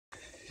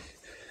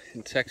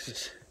in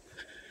Texas,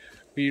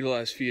 we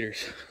utilize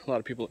feeders. A lot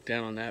of people look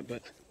down on that,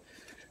 but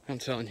I'm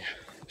telling you,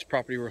 this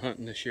property we're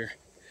hunting this year,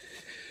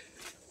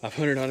 I've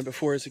hunted on it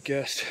before as a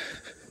guest,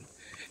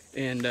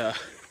 and I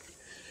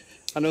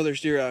know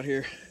there's deer out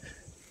here.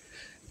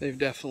 They've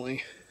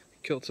definitely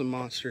killed some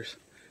monsters,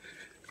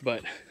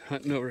 but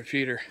hunting over a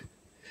feeder,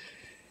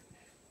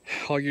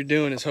 all you're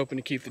doing is hoping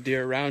to keep the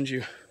deer around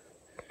you.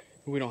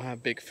 We don't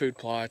have big food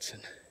plots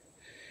and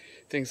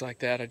things like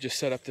that. I just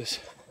set up this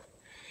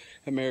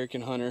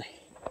American Hunter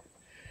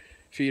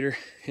feeder,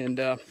 and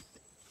there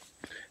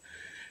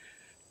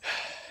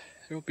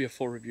will be a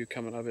full review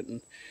coming of it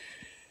and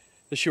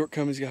the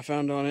shortcomings I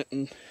found on it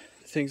and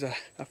things I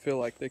feel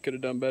like they could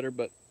have done better,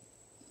 but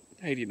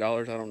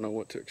 $80, I don't know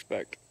what to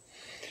expect.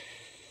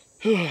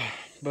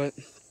 But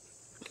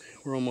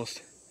we're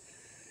almost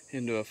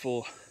into a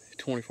full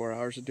 24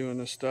 hours of doing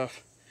this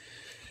stuff,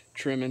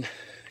 trimming,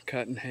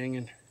 cutting,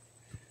 hanging.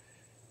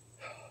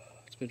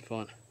 It's been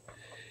fun.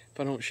 If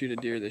I don't shoot a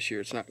deer this year,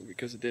 it's not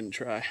because it didn't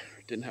try,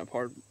 didn't have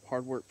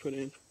hard work put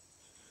in.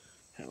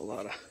 Had a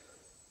lot of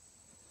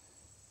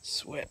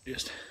sweat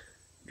just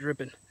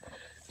dripping.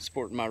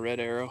 Sporting my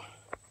Red Arrow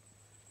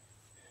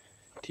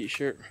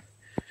t-shirt.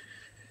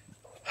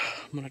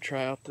 I'm gonna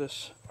try out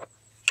this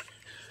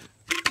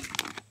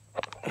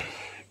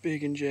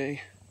Big and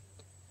J,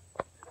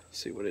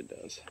 see what it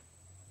does.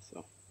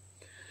 So,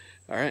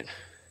 all right,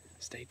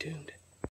 stay tuned.